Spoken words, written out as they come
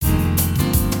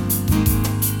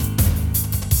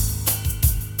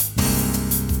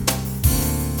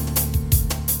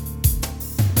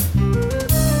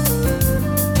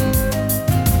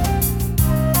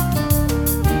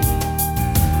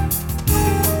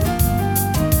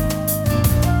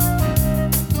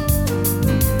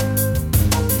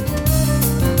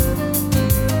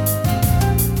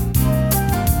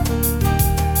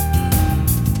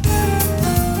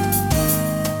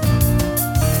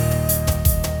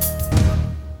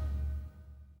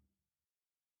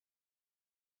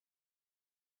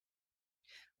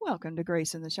Welcome to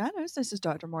Grace in the Shadows. This is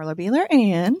Dr. Marla Beeler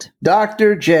and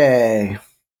Dr. J.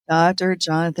 Dr.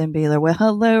 Jonathan Beeler. Well,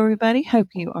 hello, everybody. Hope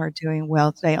you are doing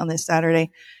well today on this Saturday.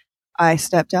 I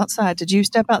stepped outside. Did you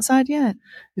step outside yet?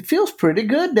 It feels pretty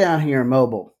good down here in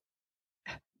Mobile.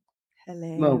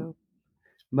 Hello.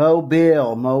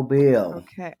 Mobile.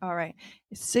 Okay. All right.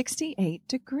 It's 68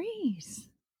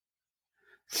 degrees.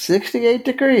 68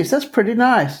 degrees. That's pretty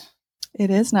nice.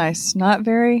 It is nice. Not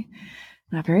very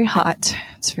hot.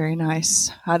 It's very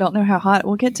nice. I don't know how hot it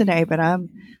will get today, but I'm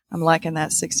liking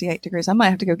that 68 degrees. I might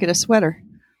have to go get a sweater.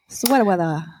 Sweater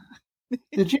weather.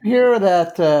 Did you hear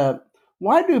that?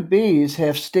 Why do bees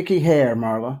have sticky hair,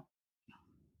 Marla?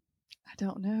 I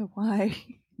don't know why.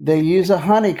 They use a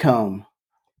honeycomb.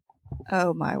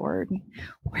 Oh, my word.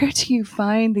 Where do you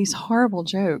find these horrible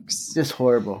jokes? Just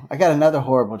horrible. I got another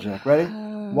horrible joke. Ready?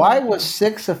 Why was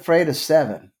 6 afraid of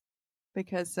 7?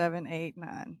 Because 7, 8,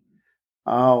 9.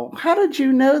 Oh, how did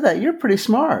you know that? You're pretty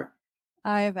smart.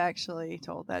 I have actually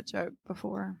told that joke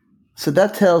before. So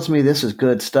that tells me this is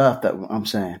good stuff that I'm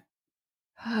saying.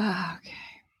 Okay.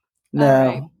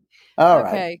 No. All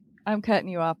right. Okay. I'm cutting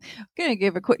you off. I'm going to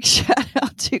give a quick shout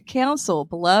out to Council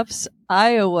Bluffs,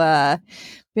 Iowa.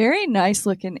 Very nice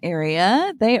looking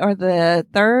area. They are the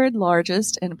third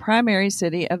largest and primary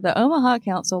city of the Omaha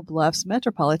Council Bluffs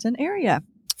metropolitan area,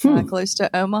 close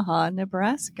to Omaha,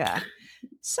 Nebraska.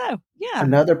 So, yeah.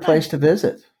 Another place to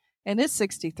visit. And it's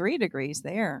 63 degrees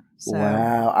there. So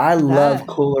wow. I love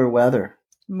cooler weather.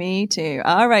 Me too.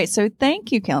 All right. So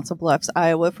thank you, Council Bluffs,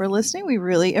 Iowa, for listening. We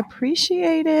really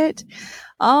appreciate it.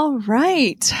 All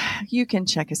right. You can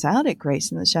check us out at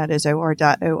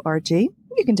graceintheshadowsor.org.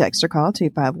 You can text or call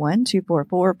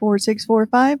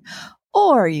 251-244-4645.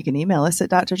 Or you can email us at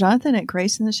drjonathan at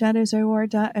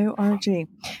graceintheshadowsor.org.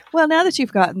 Well, now that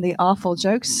you've gotten the awful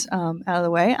jokes out of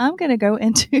the way, I'm going to go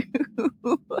into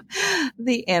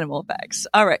the animal facts.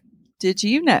 All right. Did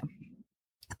you know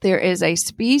there is a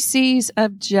species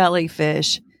of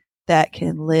jellyfish that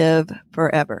can live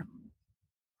forever?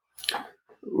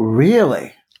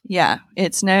 Really? Yeah.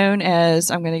 It's known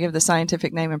as, I'm going to give the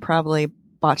scientific name and probably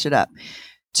botch it up,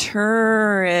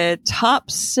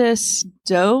 Turritopsis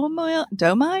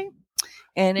domi.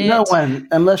 And no one,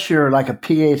 unless you're like a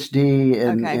PhD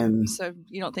in so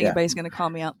you don't think anybody's going to call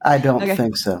me out? I don't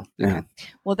think so. Yeah. Okay.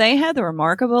 Well, they have the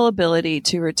remarkable ability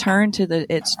to return to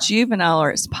its juvenile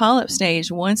or its polyp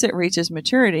stage once it reaches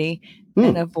maturity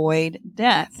and avoid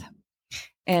death.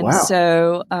 And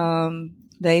so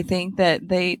they think that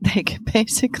they can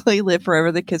basically live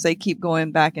forever because they keep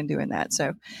going back and doing that.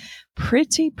 So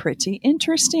pretty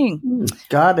interesting.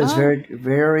 God is very,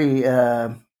 very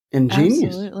ingenious.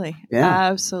 Absolutely. Yeah.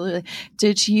 Absolutely.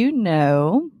 Did you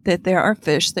know that there are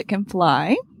fish that can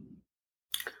fly?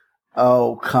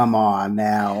 Oh, come on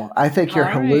now. I think you're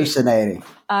hallucinating.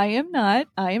 I am not.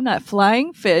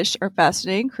 Flying fish are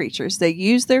fascinating creatures. They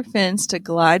use their fins to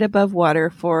glide above water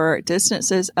for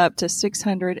distances up to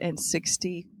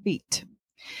 660 feet.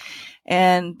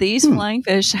 And these flying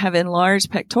fish have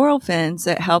enlarged pectoral fins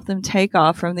that help them take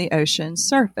off from the ocean's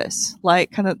surface. They're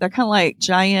kind of like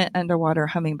giant underwater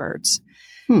hummingbirds.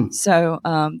 So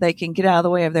they can get out of the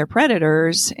way of their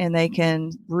predators, and they can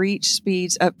reach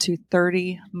speeds up to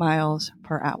 30 miles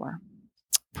per hour.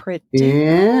 Pretty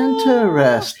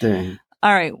interesting. Cool.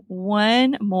 All right,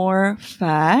 one more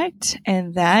fact,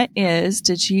 and that is,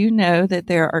 did you know that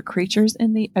there are creatures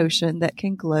in the ocean that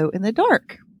can glow in the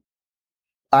dark?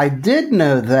 I did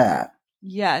know that.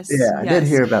 Yes. Yeah, I did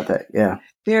hear about that. Yeah.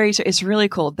 It's really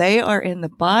cool. They are in the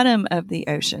bottom of the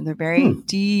ocean. They're very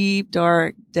deep,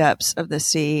 dark depths of the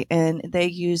sea, and they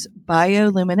use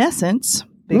bioluminescence,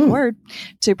 big word,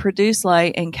 to produce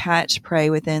light and catch prey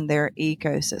within their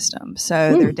ecosystem.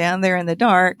 So they're down there in the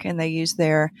dark, and they use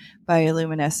their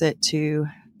bioluminescent to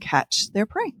catch their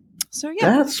prey. So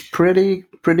yeah. That's pretty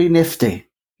nifty.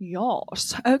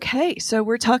 Yes. Okay, so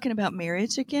we're talking about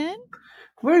marriage again.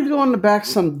 We're going back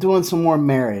doing some more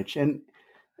marriage. And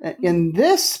in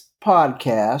this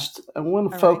podcast, I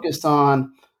want to focus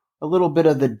on a little bit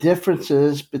of the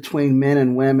differences between men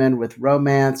and women with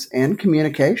romance and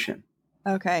communication.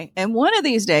 Okay. And one of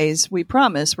these days, we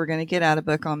promise we're going to get out a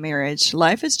book on marriage.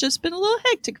 Life has just been a little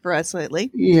hectic for us lately.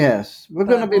 Yes. We're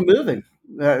going to be moving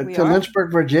to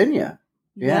Lynchburg, Virginia.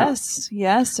 Yeah.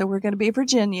 Yes. So we're going to be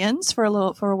Virginians for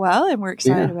a while, and we're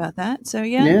excited about that. So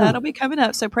that'll be coming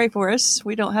up. So pray for us.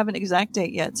 We don't have an exact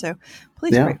date yet, so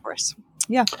please pray for us.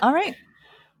 Yeah. All right.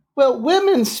 Well,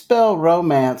 women spell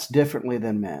romance differently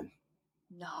than men.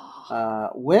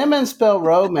 No. Women spell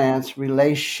romance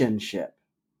relationship.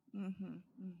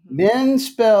 Men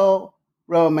spell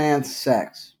romance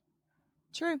sex.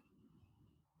 True.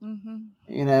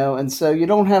 And so you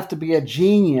don't have to be a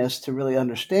genius to really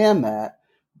understand that.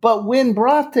 But when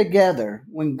brought together,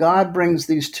 when God brings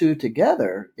these two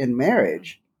together in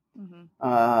marriage,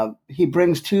 he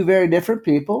brings two very different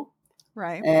people,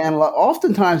 right, and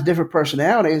oftentimes different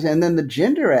personalities, and then the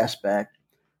gender aspect,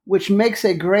 which makes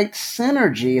a great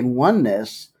synergy and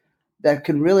oneness that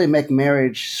can really make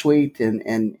marriage sweet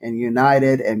and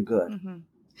united and good.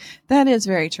 That is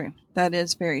very true. That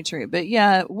is very true. But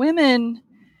yeah, women,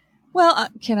 well,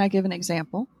 can I give an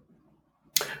example?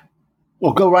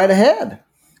 Well, go right ahead.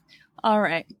 All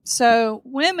right. So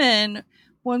women,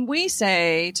 when we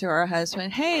say to our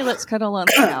husband, hey, let's cuddle on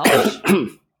the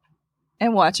couch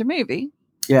and watch a movie.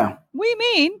 Yeah. We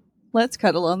mean, let's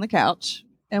cuddle on the couch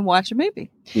and watch a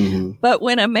movie. Mm-hmm. But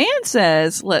when a man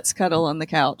says, let's cuddle on the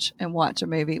couch and watch a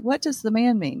movie, what does the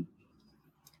man mean?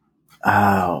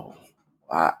 Oh,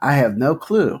 I have no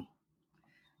clue.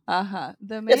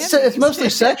 The man it's mostly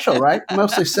sexual, right?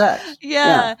 Mostly sex.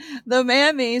 Yeah. The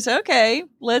man means, okay,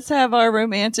 let's have our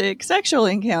romantic sexual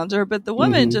encounter, but the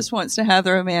woman just wants to have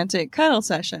the romantic cuddle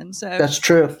session. So that's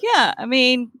true. Yeah, I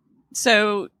mean,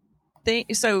 so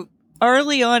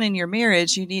early on in your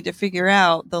marriage, you need to figure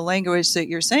out the language that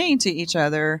you're saying to each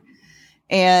other.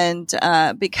 And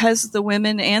because the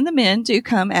women and the men do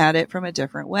come at it from a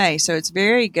different way. So it's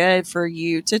very good for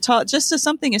you to talk just to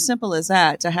something as simple as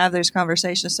that, to have those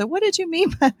conversations. So what did you mean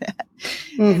by that?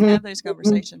 And have those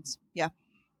conversations. Yeah.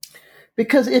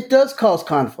 Because it does cause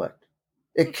conflict.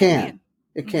 It can.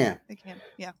 It can.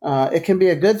 Yeah. It can be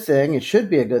a good thing. It should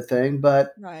be a good thing,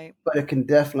 but it can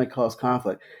definitely cause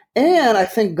conflict. And I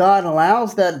think God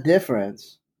allows that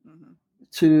difference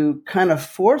to kind of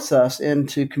force us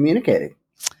into communicating.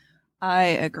 I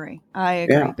agree.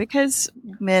 Because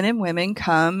men and women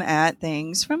come at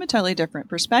things from a totally different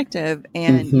perspective,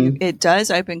 and it does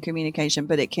open communication,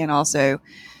 but it can also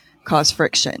cause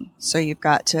friction. So you've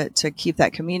got to keep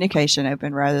that communication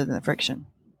open rather than the friction.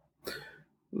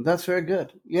 That's very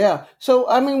good. Yeah. So,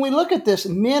 I mean, we look at this.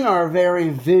 Men are very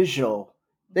visual.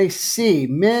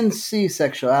 Men see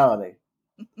sexuality.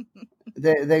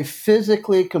 They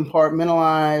physically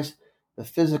compartmentalize the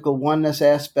physical oneness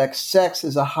aspect. Sex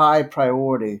is a high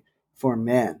priority for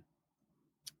men.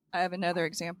 I have another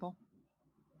example.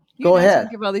 Go ahead.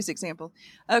 Give all these examples.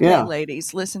 Okay,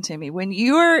 ladies, listen to me. When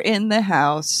you're in the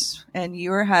house and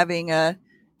you're having a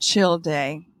chill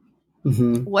day,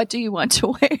 what do you want to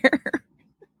wear?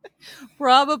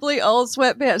 Probably old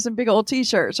sweatpants and big old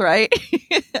t-shirts, right?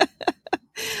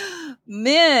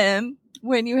 Men,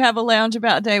 when you have a lounge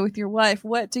about day with your wife,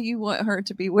 what do you want her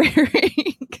to be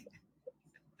wearing?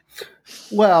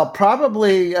 Well,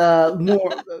 probably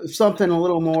something a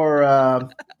little more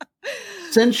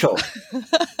sensual.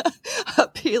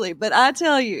 Appealing. But I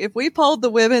tell you, if we polled the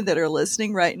women that are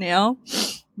listening right now,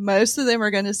 most of them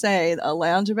are going to say a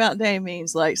lounge about day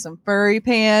means like some furry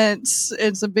pants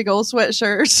and some big old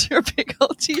sweatshirts or big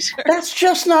old t-shirts. That's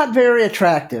just not very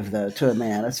attractive, though, to a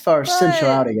man as far as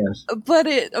sensuality goes. But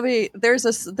there's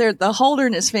the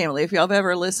Holderness family. If y'all have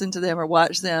ever listened to them or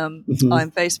watched them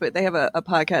on Facebook, they have a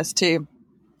podcast too.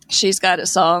 She's got a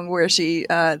song where they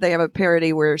have a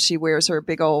parody where she wears her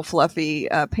big old fluffy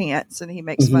pants, and he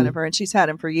makes fun of her, and she's had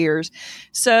them for years.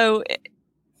 So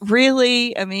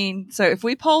really, so if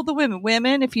we polled the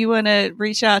women, if you want to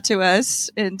reach out to us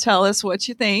and tell us what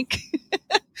you think.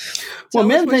 Well,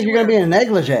 men think you're going to be in a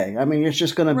negligee. It's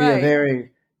just going to be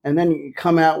and then you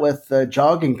come out with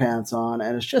jogging pants on,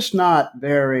 and it's just not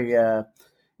very,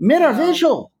 men are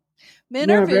visual. Men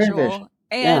are visual.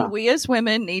 And we as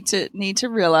women need to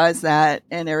realize that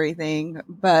and everything,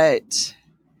 but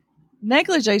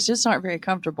negligees just aren't very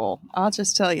comfortable. I'll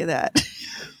just tell you that.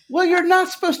 Well, you're not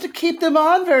supposed to keep them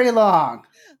on very long.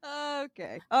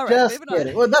 Okay. All right. Just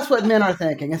kidding. Well, that's what men are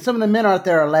thinking. And some of the men out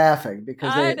there are laughing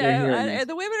because they're hearing this. And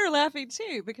the women are laughing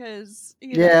too because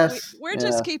we're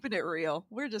just keeping it real.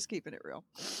 We're just keeping it real.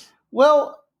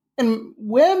 Well, and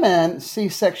women see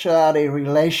sexuality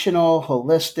relational,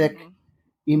 holistic,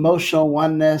 emotional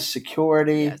oneness,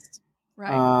 security,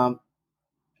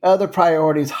 other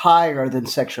priorities higher than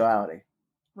sexuality.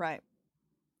 Right.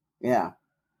 Yeah.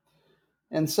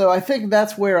 And so I think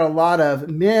that's where a lot of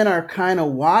men are kind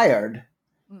of wired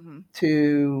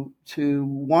to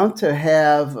want to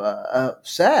have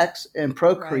sex and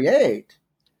procreate. Right.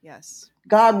 Yes.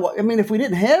 God, if we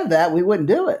didn't have that, we wouldn't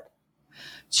do it.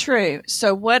 True.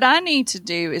 So what I need to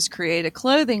do is create a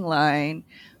clothing line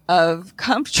of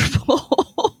comfortable,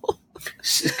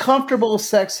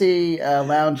 sexy,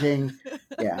 lounging.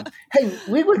 Yeah. Hey,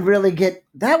 we would really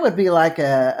that would be like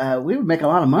we would make a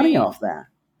lot of money off that.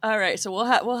 All right, so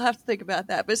we'll have to think about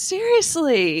that. But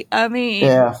seriously, I mean,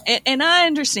 Yeah. and I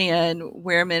understand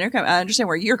where men are coming. I understand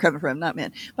where you're coming from, not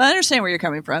men, but I understand where you're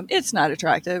coming from. It's not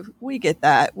attractive. We get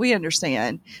that. We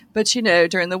understand. But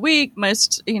during the week,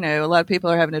 a lot of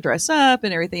people are having to dress up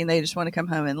and everything. They just want to come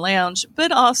home and lounge.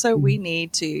 But also, we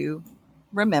need to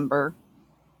remember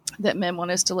that men want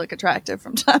us to look attractive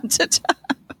from time to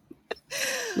time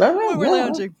when we're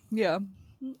lounging. Yeah.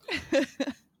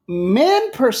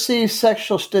 Men perceive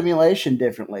sexual stimulation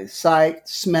differently: sight,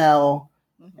 smell,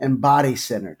 and body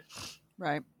centered.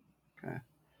 Right. Okay.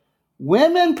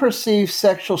 Women perceive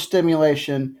sexual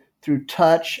stimulation through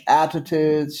touch,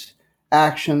 attitudes,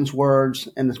 actions, words,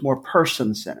 and it's more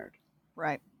person centered.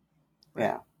 Right.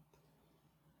 Yeah.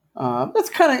 That's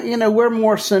kind of, we're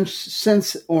more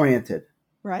sense oriented.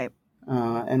 Right.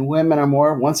 And women are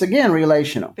more, once again,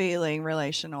 relational. Feeling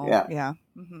relational. Yeah. Yeah.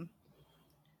 Mm-hmm.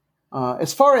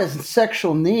 As far as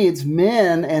sexual needs,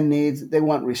 they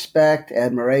want respect,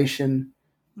 admiration,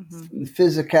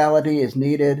 physicality is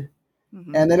needed,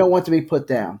 and they don't want to be put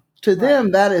down. To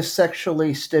them, that is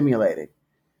sexually stimulating,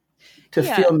 to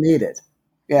feel needed.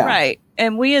 Yeah. Right.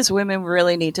 And we as women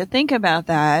really need to think about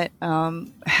that,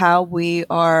 how we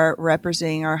are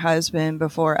representing our husband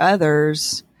before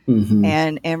others.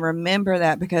 And remember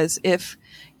that, because if,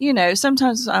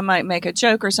 sometimes I might make a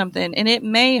joke or something and it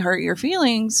may hurt your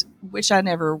feelings, which I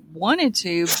never wanted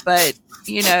to, but,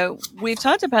 we've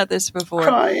talked about this before.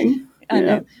 Crying. I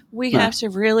know. We have to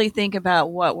really think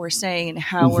about what we're saying and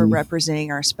how we're representing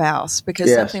our spouse,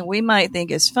 because something we might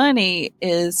think is funny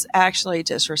is actually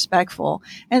disrespectful.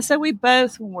 And so we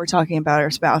both, when we're talking about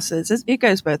our spouses, it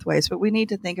goes both ways, but we need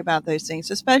to think about those things,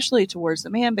 especially towards the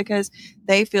man, because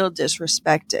they feel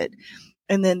disrespected.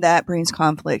 And then that brings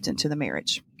conflict into the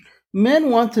marriage. Men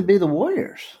want to be the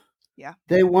warriors. Yeah.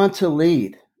 They want to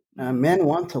lead. Men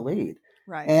want to lead.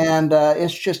 Right. And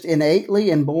it's just innately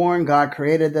inborn. God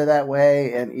created it that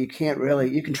way. And you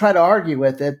can try to argue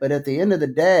with it, but at the end of the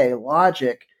day,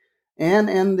 logic and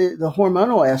the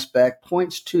hormonal aspect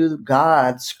points to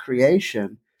God's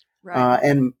creation. Right.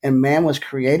 And man was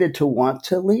created to want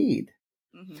to lead.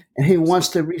 And he wants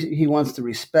to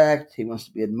respect. He wants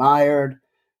to be admired.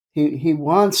 He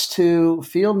wants to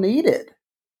feel needed.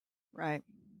 Right.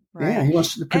 Yeah. He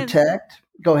wants to protect.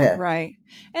 Go ahead. Right.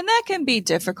 And that can be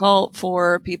difficult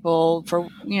for people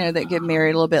that get married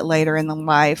a little bit later in the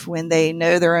life, when they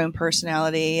know their own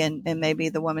personality and maybe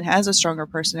the woman has a stronger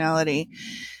personality.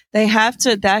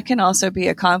 That can also be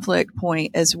a conflict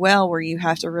point as well, where you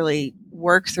have to really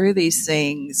work through these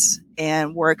things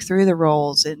and work through the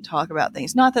roles and talk about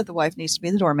things. Not that the wife needs to be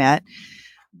the doormat,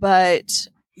 but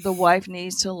the wife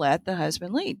needs to let the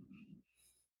husband lead.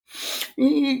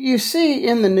 You see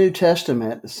in the New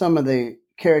Testament some of the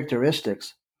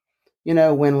characteristics.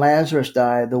 When Lazarus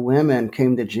died, the women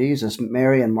came to Jesus,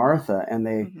 Mary and Martha, and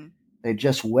they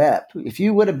just wept. If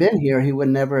you would have been here, he would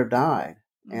never have died.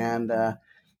 And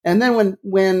then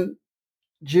when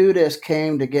Judas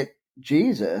came to get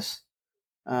Jesus,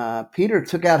 Peter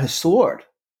took out his sword.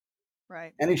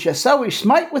 Right. And he said, "So we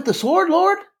smite with the sword,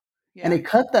 Lord?" Yeah. And he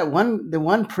cut the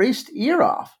one priest's ear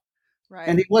off. Right.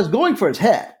 And he was going for his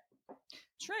head.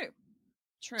 True.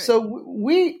 So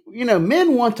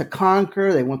men want to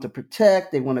conquer, they want to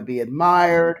protect, they want to be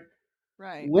admired.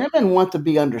 Right. Women want to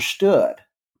be understood.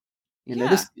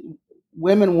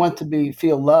 Women want to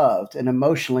feel loved and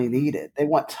emotionally needed. They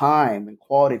want time and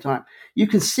quality time. You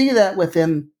can see that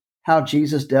within how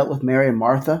Jesus dealt with Mary and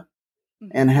Martha,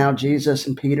 and how Jesus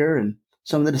and Peter and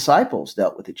some of the disciples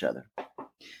dealt with each other.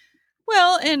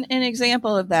 Well, an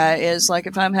example of that is, like,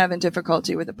 if I'm having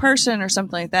difficulty with a person or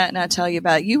something like that, and I tell you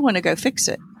about it, you want to go fix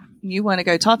it. You want to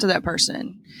go talk to that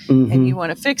person, and you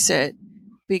want to fix it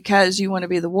because you want to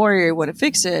be the warrior, you want to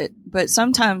fix it. But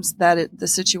sometimes the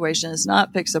situation is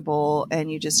not fixable, and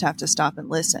you just have to stop and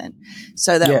listen.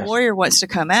 So that warrior wants to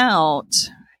come out,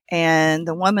 and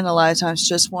the woman a lot of times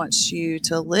just wants you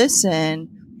to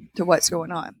listen to what's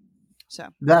going on. So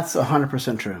that's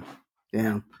 100% true.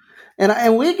 Yeah.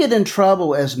 And we get in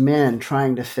trouble as men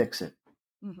trying to fix it,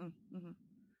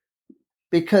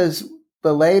 because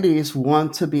the ladies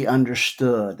want to be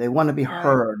understood. They want to be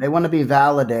heard. They want to be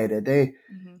validated. They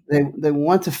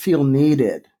want to feel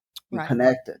needed and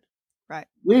connected. Right.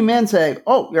 We men say,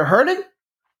 "Oh, you're hurting?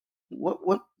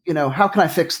 What? How can I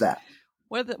fix that?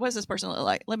 What does this person look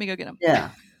like? Let me go get him."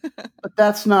 Yeah. But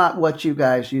that's not what you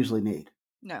guys usually need.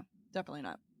 No, definitely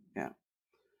not. Yeah.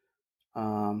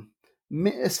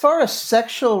 As far as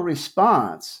sexual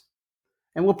response,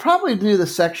 and we'll probably do the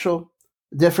sexual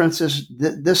differences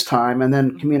this time, and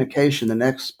then communication the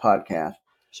next podcast.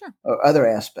 Sure. Or other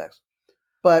aspects.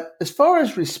 But as far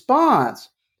as response,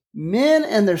 Men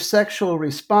and their sexual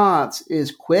response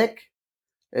is quick.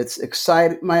 It's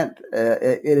excitement.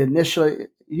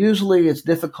 Usually it's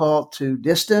difficult to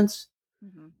distance.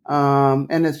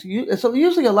 And it's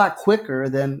usually a lot quicker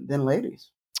than ladies.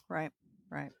 Right.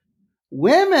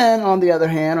 Women, on the other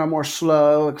hand, are more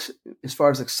slow as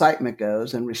far as excitement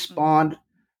goes and respond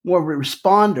more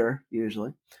responder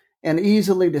usually, and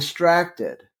easily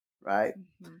distracted. Right.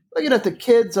 Look at the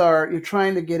kids you're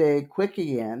trying to get a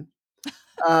quickie in,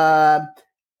 and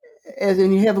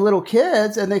then you have little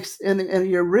kids, and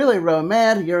you're really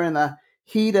romantic. You're in the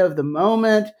heat of the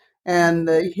moment, and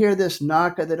you hear this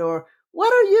knock at the door.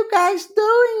 What are you guys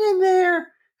doing in there?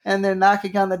 And they're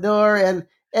knocking on the door, and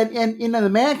the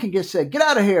man can just say, "Get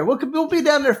out of here. We'll be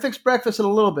down there to fix breakfast in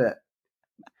a little bit."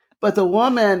 But the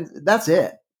woman, that's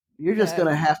it. You're just going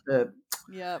to have to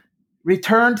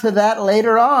return to that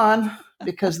later on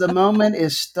because the moment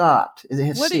is stopped. It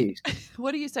has ceased.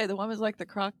 What do you say? The woman's like the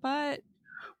crock pot?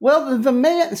 Well, the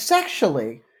man,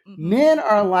 sexually, men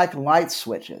are like light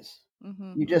switches.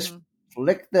 You just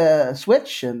flick the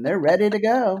switch and they're ready to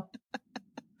go.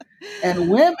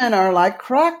 And women are like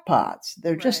crock pots.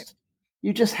 They're just,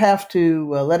 you just have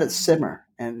to let it simmer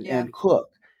and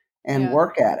cook and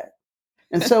work at it.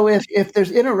 And so if there's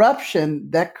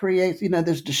interruption, that creates,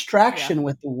 there's distraction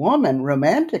with the woman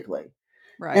romantically.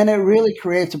 Right. And it really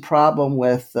creates a problem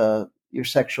with your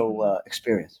sexual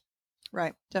experience.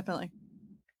 Right. Definitely.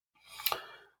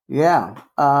 Yeah.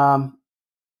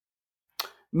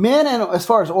 Men, and as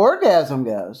far as orgasm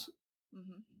goes,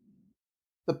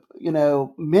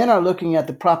 men are looking at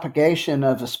the propagation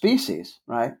of a species,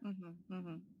 right?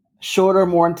 Shorter,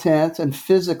 more intense, and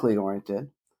physically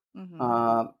oriented.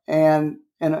 And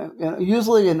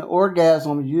usually an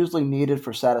orgasm is usually needed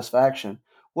for satisfaction.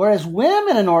 Whereas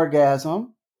women in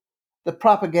orgasm, the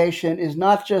propagation is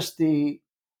not just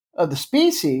of the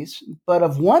species, but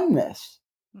of oneness,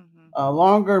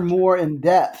 longer, more in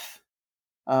depth,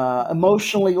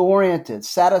 emotionally oriented.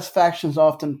 Satisfaction is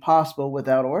often possible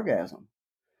without orgasm.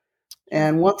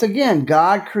 And once again,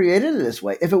 God created it this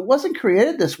way. If it wasn't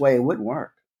created this way, it wouldn't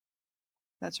work.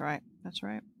 That's right.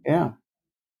 Yeah.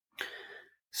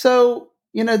 So,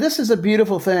 this is a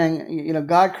beautiful thing.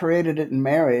 God created it in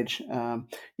marriage.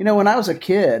 When I was a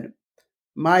kid,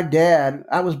 my dad,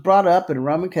 I was brought up in a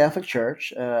Roman Catholic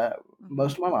church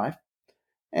most of my life.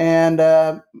 And,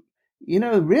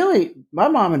 really, my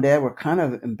mom and dad were kind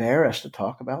of embarrassed to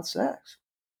talk about sex.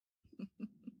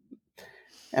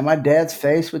 And my dad's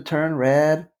face would turn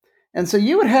red. And so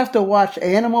you would have to watch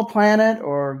Animal Planet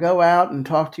or go out and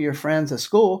talk to your friends at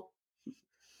school.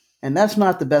 And that's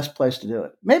not the best place to do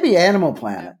it. Maybe Animal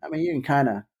Planet. I mean, you can kind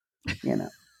of,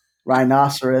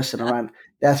 rhinoceros and around.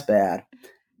 That's bad.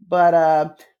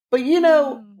 But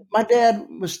my dad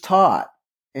was taught,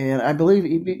 and I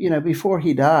believe, before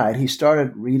he died, he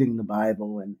started reading the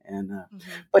Bible,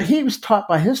 but he was taught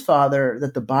by his father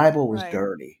that the Bible was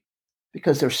dirty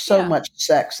because there's so much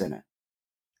sex in it.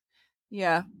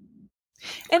 Yeah.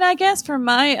 And I guess for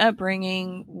my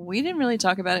upbringing, we didn't really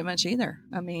talk about it much either.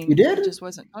 I mean, you did? It just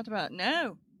wasn't talked about.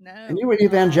 No. And you were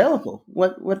evangelical.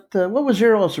 What was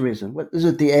your also reason? What is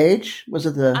it? The age? Was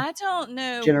it the? I don't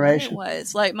know generation? what it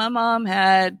was. Like my mom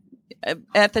had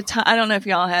at the time. I don't know if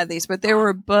y'all had these, but there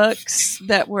were books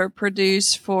that were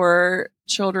produced for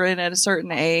children at a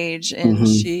certain age, and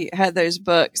she had those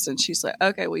books, and she's like,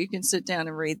 "Okay, well, you can sit down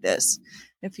and read this.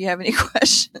 If you have any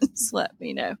questions, let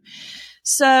me know."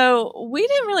 So we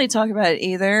didn't really talk about it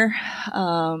either.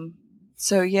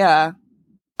 So yeah,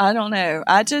 I don't know.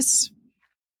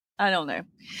 I don't know.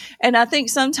 And I think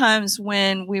sometimes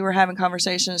when we were having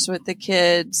conversations with the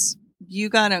kids, you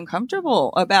got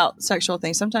uncomfortable about sexual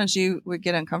things. Sometimes you would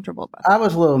get uncomfortable about it. I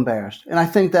was a little embarrassed. And I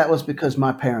think that was because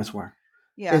my parents were.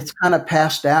 Yeah. It's kind of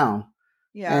passed down.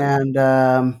 Yeah. And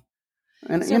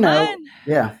so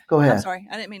yeah, go ahead. I'm sorry.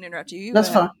 I didn't mean to interrupt you. That's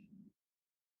fine.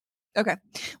 Okay.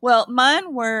 Well, mine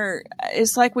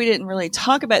it's like we didn't really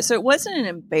talk about it. So it wasn't an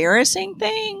embarrassing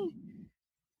thing.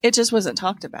 It just wasn't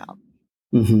talked about.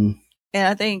 And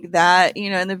I think that,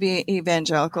 in the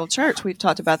evangelical church, we've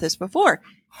talked about this before.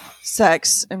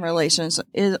 Sex and relations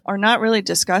are not really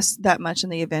discussed that much in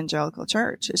the evangelical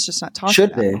church. It's just not talked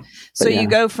about. Should be. So you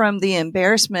go from the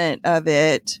embarrassment of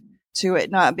it to it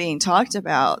not being talked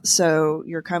about. So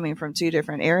you're coming from two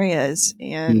different areas,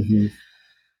 and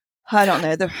I don't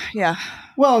know.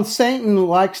 Well, and Satan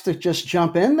likes to just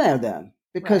jump in there then.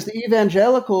 Because the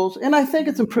evangelicals, and I think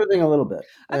it's improving a little bit.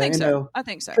 I think so.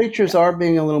 Preachers are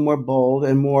being a little more bold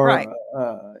and more,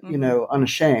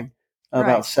 unashamed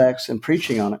about sex and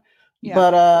preaching on it. Yeah.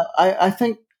 But I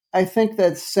think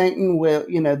that Satan will,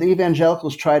 the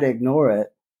evangelicals try to ignore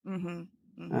it.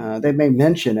 They may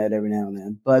mention it every now and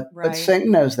then, but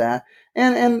Satan knows that.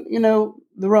 And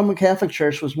the Roman Catholic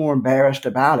Church was more embarrassed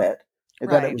about it,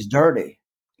 that it was dirty.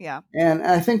 Yeah. And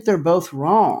I think they're both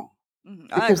wrong.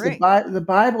 Because the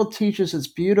Bible teaches it's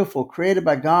beautiful, created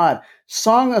by God.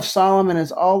 Song of Solomon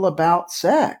is all about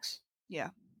sex. Yeah.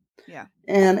 Yeah.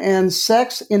 And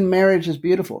sex in marriage is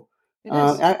beautiful.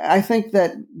 I think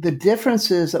that the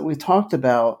differences that we talked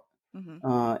about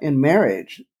in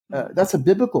marriage, that's a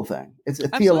biblical thing. It's a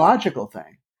theological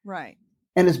thing. Right.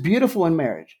 And it's beautiful in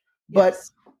marriage.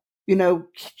 Yes. But,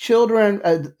 children,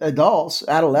 adults,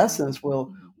 adolescents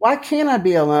will, why can't I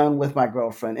be alone with my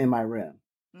girlfriend in my room?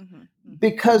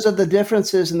 Because of the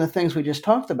differences in the things we just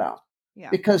talked about. Yeah.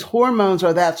 Because hormones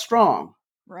are that strong.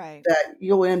 Right. That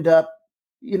you'll end up,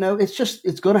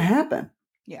 it's going to happen.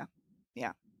 Yeah.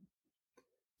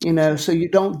 Yeah. So you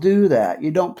don't do that.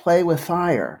 You don't play with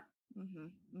fire.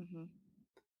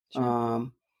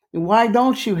 Sure. Why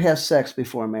don't you have sex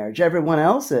before marriage? Everyone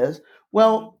else is.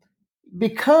 Well,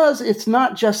 because it's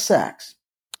not just sex.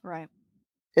 Right.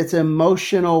 It's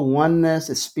emotional oneness.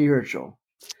 It's spiritual.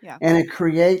 Yeah. And it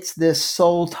creates this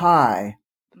soul tie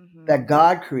that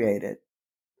God created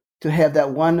to have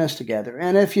that oneness together.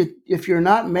 And if you're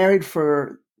not married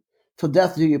till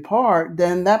death do you part,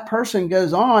 then that person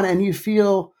goes on and you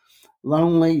feel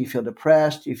lonely, you feel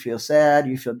depressed, you feel sad,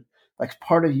 you feel like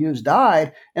part of you has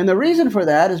died. And the reason for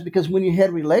that is because when you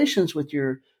had relations with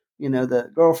your, the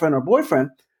girlfriend or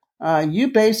boyfriend,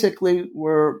 you basically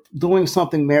were doing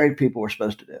something married people were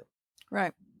supposed to do.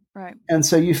 Right. Right. And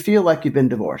so you feel like you've been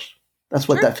divorced. That's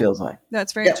what that feels like.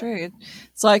 That's very true.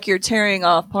 It's like you're tearing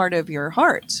off part of your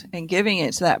heart and giving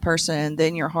it to that person.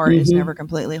 Then your heart is never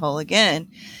completely whole again.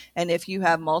 And if you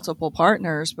have multiple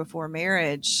partners before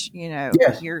marriage,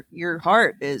 your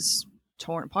heart is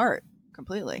torn apart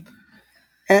completely.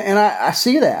 And I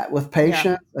see that with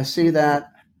patients. Yeah. I see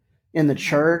that in the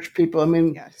church. People,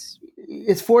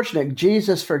 it's fortunate.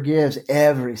 Jesus forgives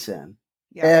every sin.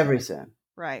 Yeah. Every sin.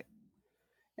 Right.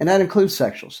 And that includes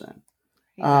sexual sin.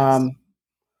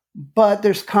 But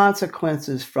there's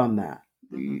consequences from that.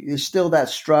 There's still that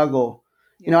struggle.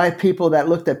 Yeah. I have people that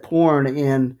looked at porn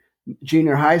in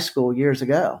junior high school years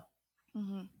ago.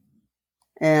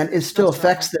 And it still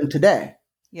affects them today.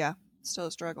 Yeah, still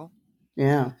a struggle.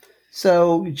 Yeah.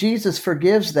 So Jesus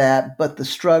forgives that, but the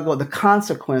struggle, the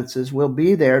consequences will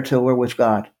be there till we're with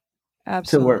God.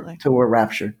 Absolutely. Till we're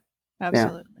raptured.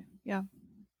 Absolutely. Yeah.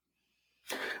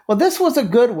 Well, this was a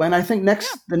good one. I think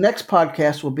the next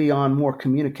podcast will be on more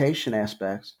communication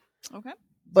aspects. Okay.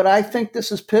 But I think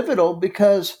this is pivotal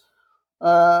because,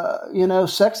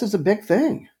 sex is a big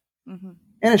thing. And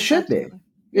it should be.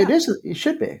 Yeah. It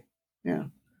should be. Yeah.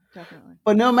 Definitely.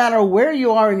 But no matter where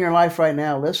you are in your life right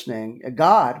now listening,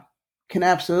 God can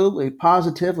absolutely,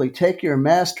 positively take your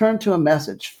mess, turn to a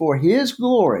message for His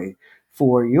glory,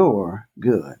 for your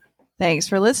good. Thanks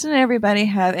for listening, everybody.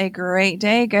 Have a great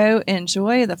day. Go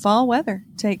enjoy the fall weather.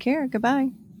 Take care. Goodbye.